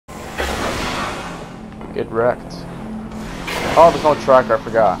Get wrecked. Oh, there's no tracker, I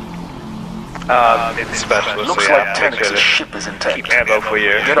forgot. It's special. Looks so like yeah, Tenix's ship is intact. keep ammo for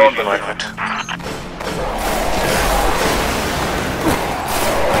you. Get on the limit.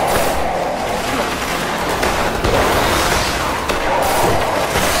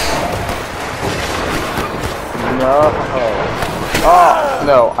 No. Oh,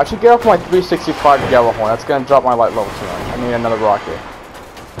 no. I should get off my 365 Gjallarhorn. That's gonna drop my light level tonight. I need another rocket.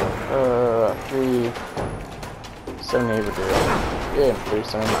 378 would do it. Yeah,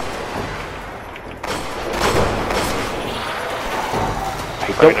 379.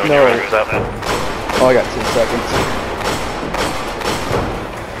 I don't know. Oh, I got 2 seconds.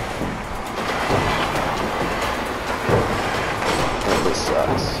 Oh, this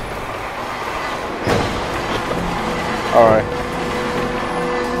sucks. Alright.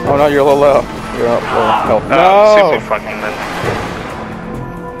 Oh no, you're a little low. You're up low health. No! Super fucking then.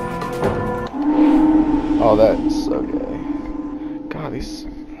 Oh, that's so gay. God, these...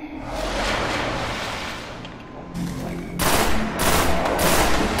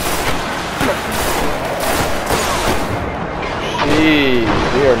 Jeez,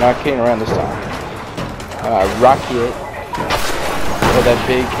 we are not kidding around this time. Rocket. For that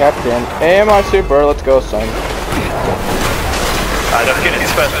big captain. Hey, my super, let's go, son. Don't get any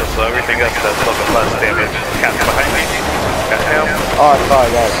special, so everything else does a little bit less damage. Cat's behind me. Got him. Oh, I thought I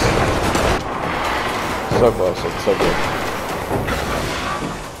got it. So close, it's so good.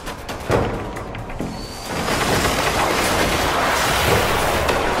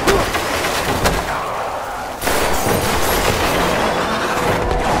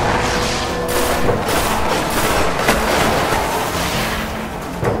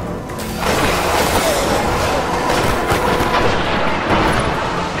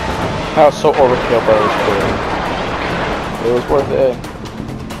 That was so overkill, but it was cool. It was worth it.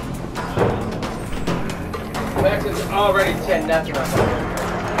 Max is already 10-0.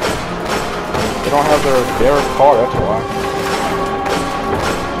 They don't have their car, that's why.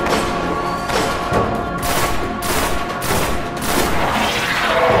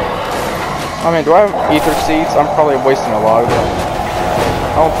 I mean, do I have ether seeds? I'm probably wasting a lot of them.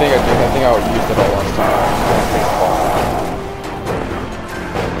 I don't think I do. I think I would use it all last time.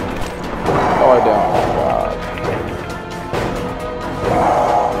 Oh, I don't. Oh, God.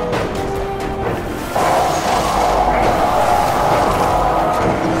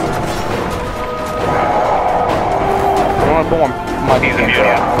 I want to put my He's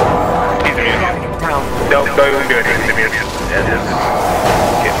immune. He's immune. Don't go and do anything. He's immune. Yeah, just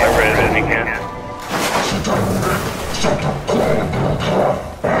get rid of it if you can.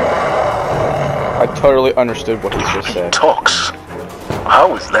 I totally understood what he just said. Talks.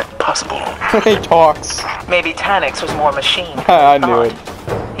 How is that possible? He talks. Maybe Tanix was more machine. I knew it.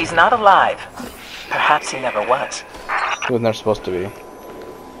 He's not alive. Perhaps he never was. He was never supposed to be.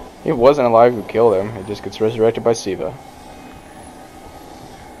 He wasn't alive who killed him. He just gets resurrected by Siva.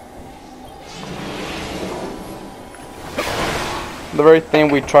 The very thing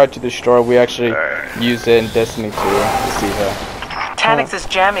we tried to destroy, we actually used it in Destiny 2 to Siva. Tanix's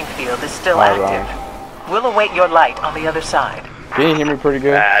jamming field is still active. We'll await your light on the other side. Can you hear me pretty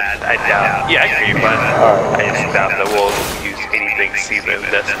good? I doubt. Yeah, I hear you, but I just doubt that we'll use anything Siva in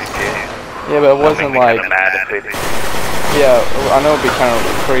Destiny 2. Yeah, but it wasn't like... Yeah, I know it'd be kind of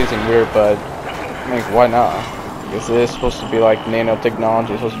crazy and weird, but I mean, why not? Because it is supposed to be like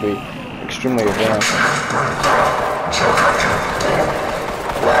nanotechnology. It's supposed to be extremely advanced.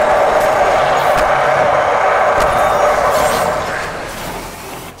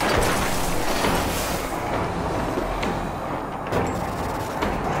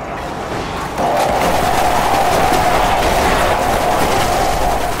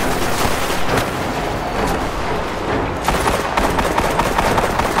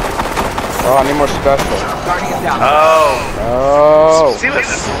 Oh, I need more special. Oh. See this?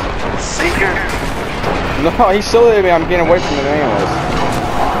 Seeker. No, he's still at me. I'm getting away from him anyways.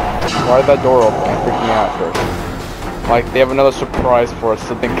 Why did that door open? It freaked me out first. Like, they have another surprise for us.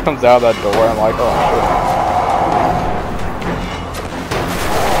 Something comes out of that door. I'm like, oh, shit.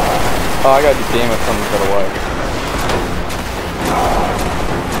 Oh, I gotta do damn it. Something got away.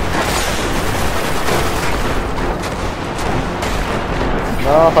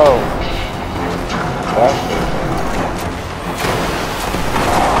 No.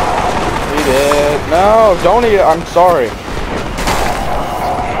 Eat it. No, don't eat it. I'm sorry.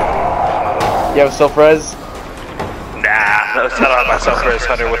 You have a self-res? Nah, I don't have my self-res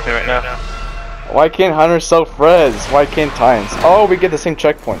Hunter with me right now. Why can't Hunter self-res? Why can't Titans? Oh, we get the same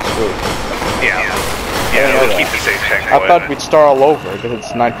checkpoints too. Yeah, we'll keep the same checkpoint. I thought we'd start all over because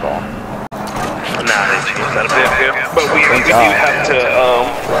it's nightfall. Nah, Nah, they changed that a bit too. But we do have to,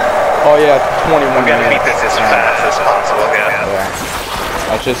 oh yeah, 21 we gotta beat minutes. this as fast as possible, yeah.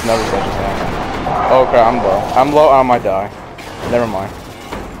 Yeah. I just noticed that just now. Oh crap, I'm low. I'm low, I might die. Never mind.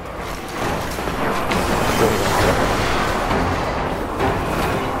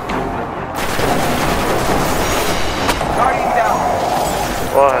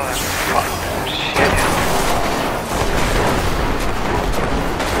 What? Shit.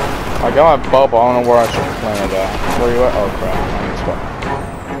 I got my bubble, I don't know where I should plant it at. Where you at? Oh crap, I'm in this spot.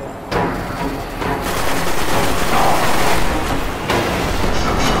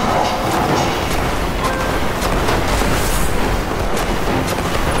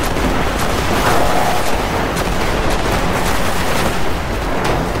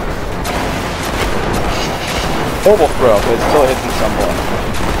 Horrible throw, but it still hits me somewhat.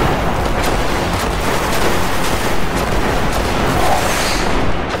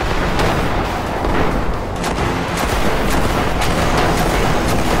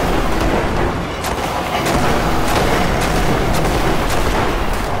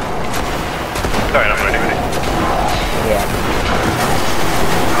 Alright, I'm ready. Yeah.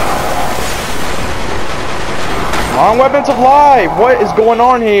 Come on, Weapons of Light! What is going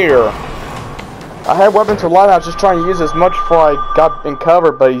on here? I had Weapons of Light, I was just trying to use as much before I got in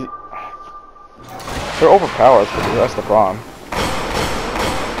cover, but they're overpowered, that's the problem.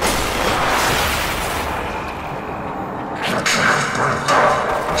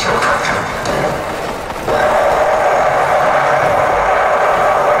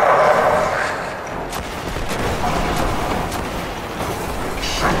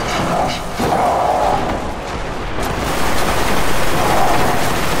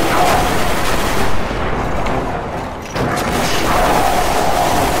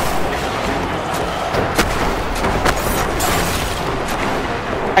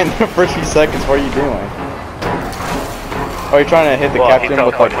 In the first few seconds, what are you doing? Oh, you're trying to hit the captain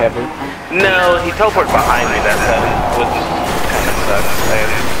with like heavy? No, he teleported behind me that time, which kind of sucks.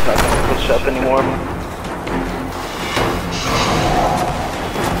 I'm not gonna push up anymore.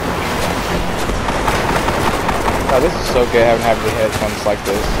 Oh, this is so good having the headphones like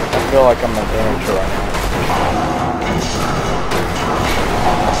this. I feel like I'm an amateur right now.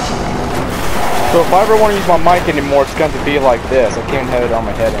 So if I ever want to use my mic anymore, it's going to be like this. I can't have it on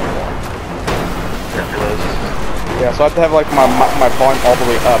my head anymore. Yeah, so I have to have like my volume all the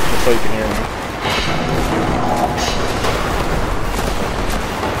way up just so you can hear me.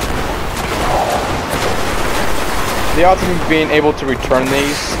 The odds of me being able to return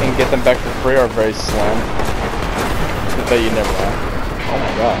these and get them back for free are very slim. But you never know. Oh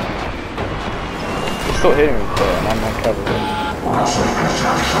my god. It's still hitting me though, and I'm uncovered.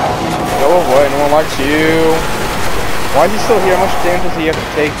 Go away, no one likes you. Why is he still here? How much damage does he have to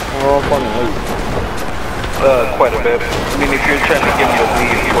take for a fucking lead? Quite a bit. I mean, if you're trying to give him the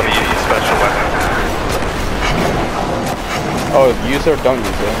lead, you want to use a special weapon. Oh, use it or don't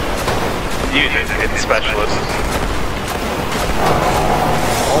use it? Use it, it's specialist.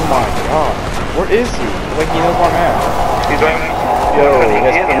 Oh my god. Where is he? Like he knows where I'm at. He's right. Yo, he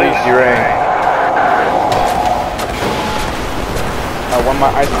has police rank. When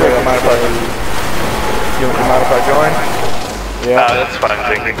my ice break, mind if I join? Yeah. That's fine,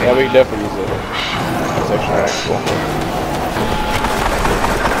 thank you. Yeah, we can definitely use it. That's actually really cool.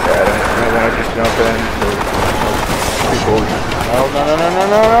 Yeah, I don't want to just jump in. People.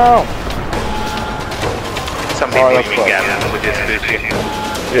 No. Some people you can get would just boost you.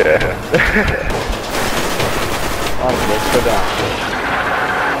 Yeah. Alright, let's go down.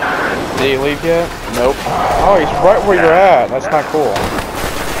 Did he leave yet? Nope. Oh, he's right where you're at. That's not cool.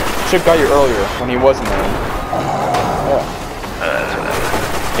 Should've got you earlier when he wasn't there. Yeah.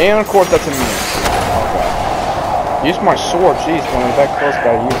 And of course that's immune. Oh god. Use my sword, jeez, when I'm that close,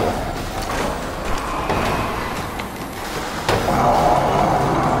 gotta use it.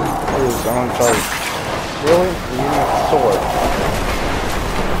 Please, I'm gonna try to... Really? You need a sword.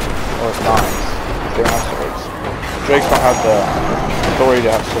 Or knives. They don't have swords. Drakes don't have the authority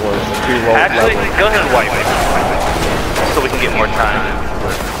to have swords. They're too low Actually, level. go ahead and wipe it. So we can get more time.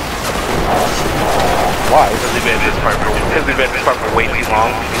 Why? Because we've been at this part for way too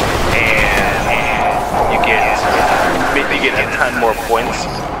long. And you get a ton more points.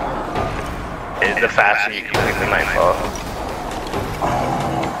 The faster you complete the nightfall.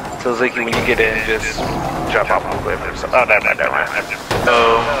 So it's like when you get in, just drop off a cliff or something. Oh, never mind.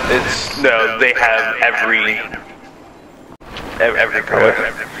 Oh, no, they have every color.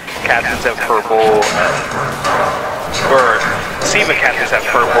 Captains have purple, or Seaman captains have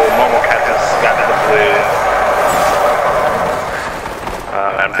purple, normal captains got the blue.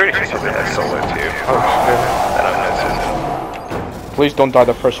 I'm pretty sure something has solar too. That I'm missing. Please don't die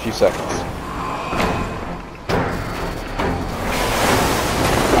the first few seconds.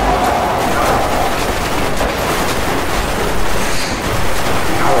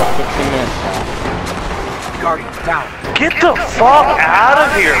 Oh, 15 minutes now. Guardian down. Get the fuck out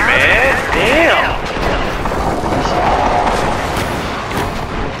of here, man! Damn!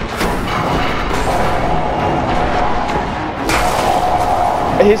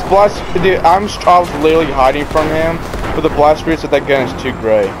 His blast, dude, I was literally hiding from him, but the blast radius of that gun is too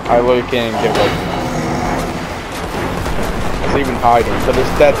gray. I literally can't even get away from him. It's even hiding, but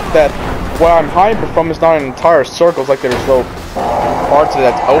it's that what I'm hiding from is not an entire circle. It's like there's little parts of it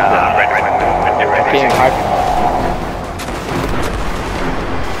that's open. Right. I can't even hide from him.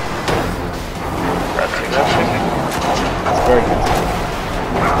 It's very good.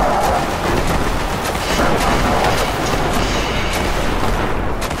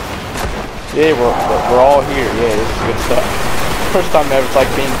 Yeah, we're all here. Yeah, this is good stuff. First time ever, it's like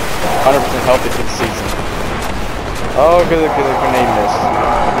being 100% healthy for the season. Oh, good grenade miss.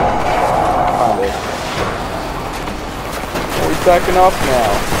 Found it. We're backing off now.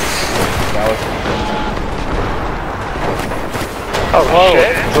 Oh,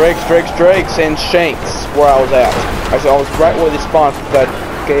 shit. Drakes, and Shanks, where I was at. I was right where they spawned for that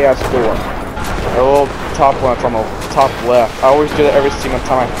gay-ass door. A little top one from the top left. I always do that every single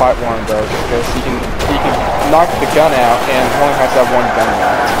time I fight one of those, because you can knock the gun out and only has to have one gun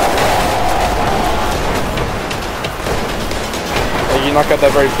out. And you knock out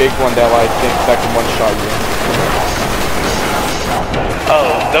that very big one that that can one-shot you.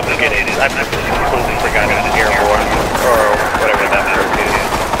 Oh, don't forget it. I completely forgot it was airborne, or whatever that word is.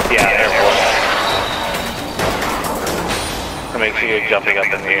 Yeah, airborne. So make sure you're jumping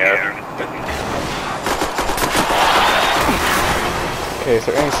up in the air. Okay, is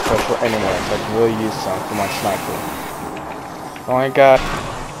there any special anywhere so I can really use some for my sniper? I only got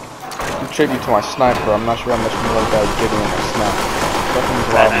a tribute to my sniper. I'm not sure how much more I got getting in my sniper. Definitely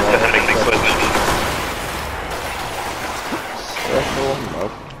a lot more. That's a big switch. Special?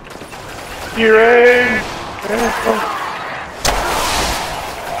 Nope. You're in!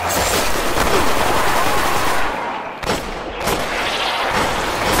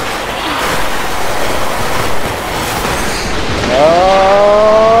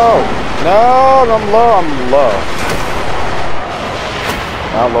 No, I'm low.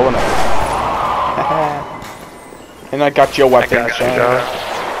 Not low enough. And I got your weapon, Shane.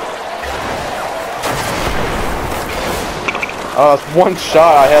 Oh, it's one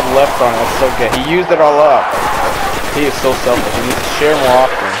shot I have left on it. That's so good. He used it all up. He is so selfish. He needs to share more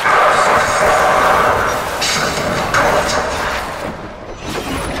often.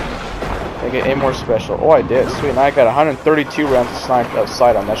 I get 8 more special. Oh, I did. Sweet. Now I got 132 rounds of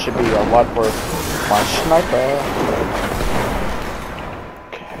sight on. That should be a lot for my sniper.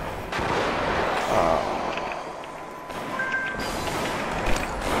 Okay.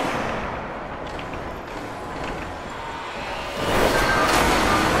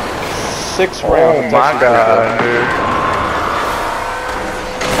 6 rounds. Oh my god, dude.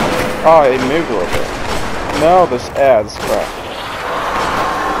 Oh, it moved a little bit. No, this adds crap.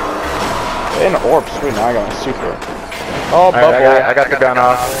 And an orb, sweet. Now I got a super. Oh, bubble. I got the gun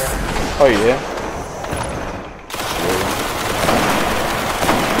off. Oh yeah.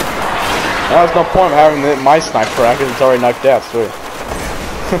 Now there's no point of having my sniper because it's already knocked out. Sweet.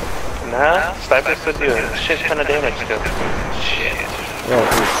 Nah, sniper's still doing a shit ton of damage still. Shit. Yeah,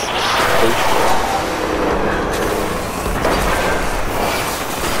 it's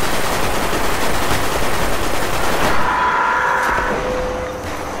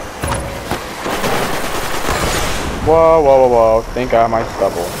Whoa. Think I might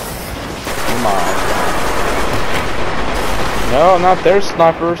double. Come on. No, not their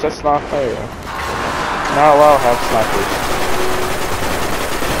snipers. That's not fair. Not allowed to have snipers.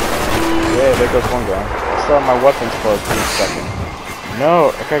 Yeah, there goes one guy. I still have my weapons closed for a second.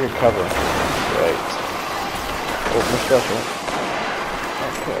 No, I gotta get cover. Great. Oh, we're special.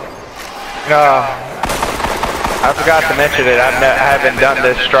 Okay. I forgot to mention it. I haven't done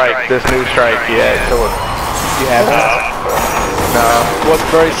this new strike yet. So you haven't? No. Well,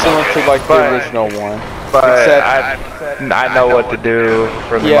 it's very similar to like the original one. But except, I know what to do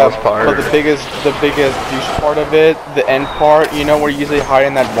for the most part. But the biggest douche part of it, the end part, you know where you usually hide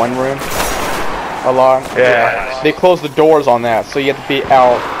in that one room? A lot? Yeah. They close the doors on that, so you have to be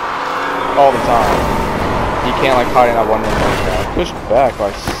out all the time. You can't like hide in that one room like that. Push back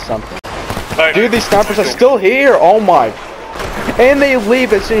like something. Dude, these snipers are still here! Oh my... And they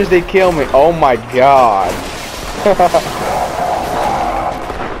leave as soon as they kill me. Oh my god.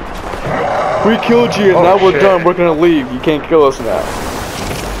 We killed you, and now we're done. We're gonna leave. You can't kill us now.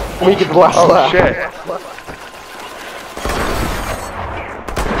 We can blast that. Shit.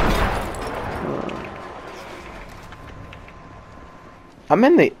 I'm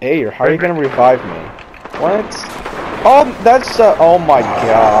in the air. How are you gonna revive me? What? Oh, that's oh my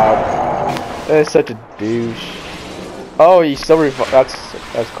god. That is such a douche. Oh, you still that's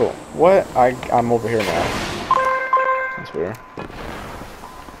cool. What? I'm over here now. That's weird.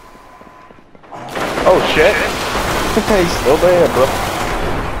 Oh shit. He's still there, bro.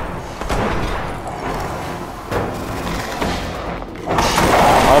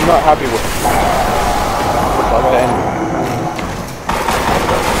 I'm not happy with it. I'm gonna end it.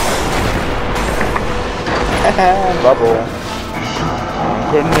 Bubble.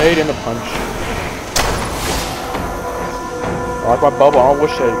 Grenade in the punch. I like my bubble. I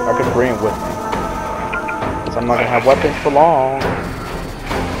wish I could bring it with me. Cause I'm not gonna have weapons for long.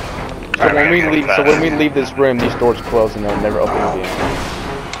 So when we leave this room, these doors close and they'll never open again.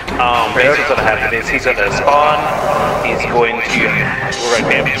 Basically what's gonna happen is he's gonna spawn, he's going to, we're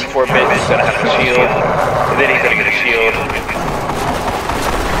gonna damage him for a bit, he's gonna have a shield, and then he's gonna get a shield.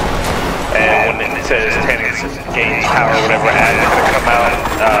 And when it says 10 gains power or whatever ad is gonna come out,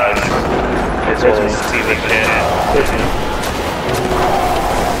 as well as see the shit.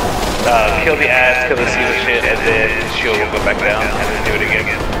 Kill the ads, kill the see the shit, and then the shield will go back down, and then do it again.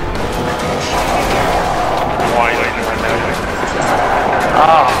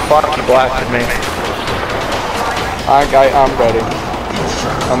 Ah, fuck, he blasted me. I'm ready.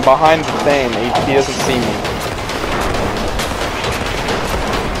 I'm behind the thing. He doesn't see me.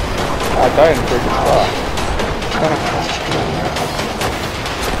 I died in a pretty good spot.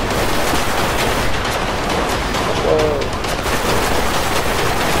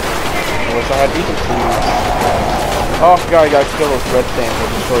 I wish I had eaten food. Oh god, I gotta kill those red things that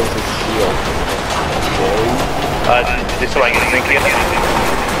destroys his shield. Just so I can think again.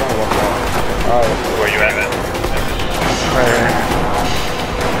 Alright. Where you at?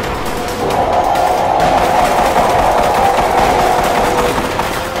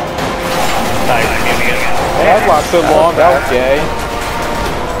 That lasted so long, that was gay.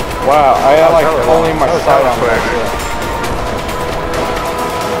 Wow, I had like only my sight on that shit.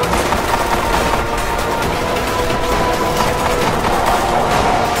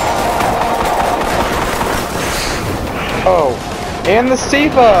 Oh, and the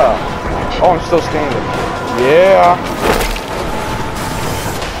Siva! Oh, I'm still standing. Yeah.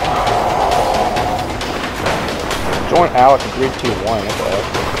 Join Alex 3, 2, 1. What the heck?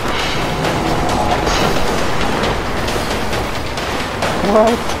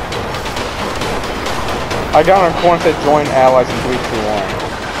 What? I got on a corner that said join allies in 3, 2, 1.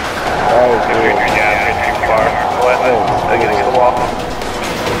 That is weird. Yeah, too far. I'll get against the wall.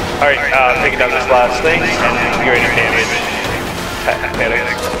 Alright, taking down this last thing, and you're ready to damage.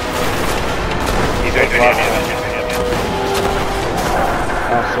 He's ready to damage.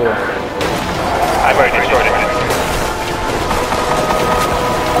 Oh, so. I've already destroyed it.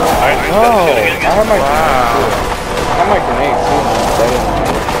 Alright, No! I have my grenade too. I have my grenade too.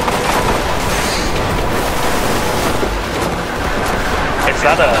 It's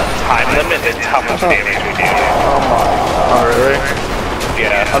not a time limit, it's how much damage we do. Oh my god. Oh, really?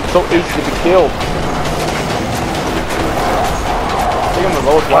 Yeah. I'm so easy to be killed. I think I'm the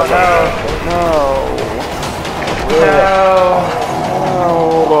lowest life. No. No.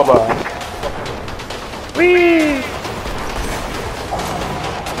 Bye-bye. Whee!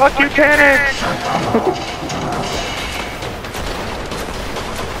 Fuck you, cannons!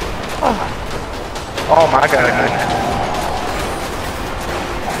 Oh my god.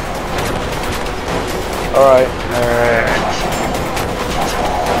 Alright.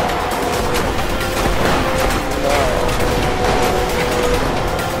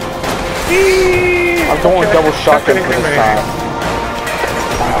 I'm going double shotgun for this time.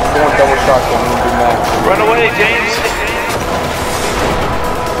 I'm going double shotgun. I'm gonna do max. Run away, James!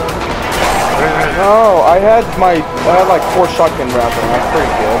 No, I had like 4 shotgun rounds and that's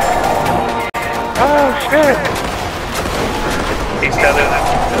pretty good. Oh shit! He's tethered.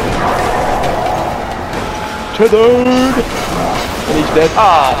 Tethered! And he's dead.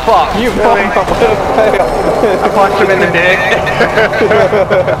 Ah, fuck! You really? I punched him in the dick.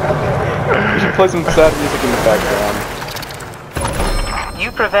 You should play some sad music in the background. You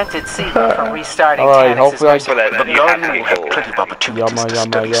prevented Siva from restarting Alright, Tanix's hopefully I For that, The you have Garden to will get have killed. plenty of opportunities Yama to yama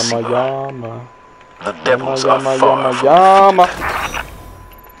study yama Siva. yama. The devils Yama are far yama from yama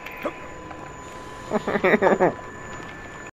yama.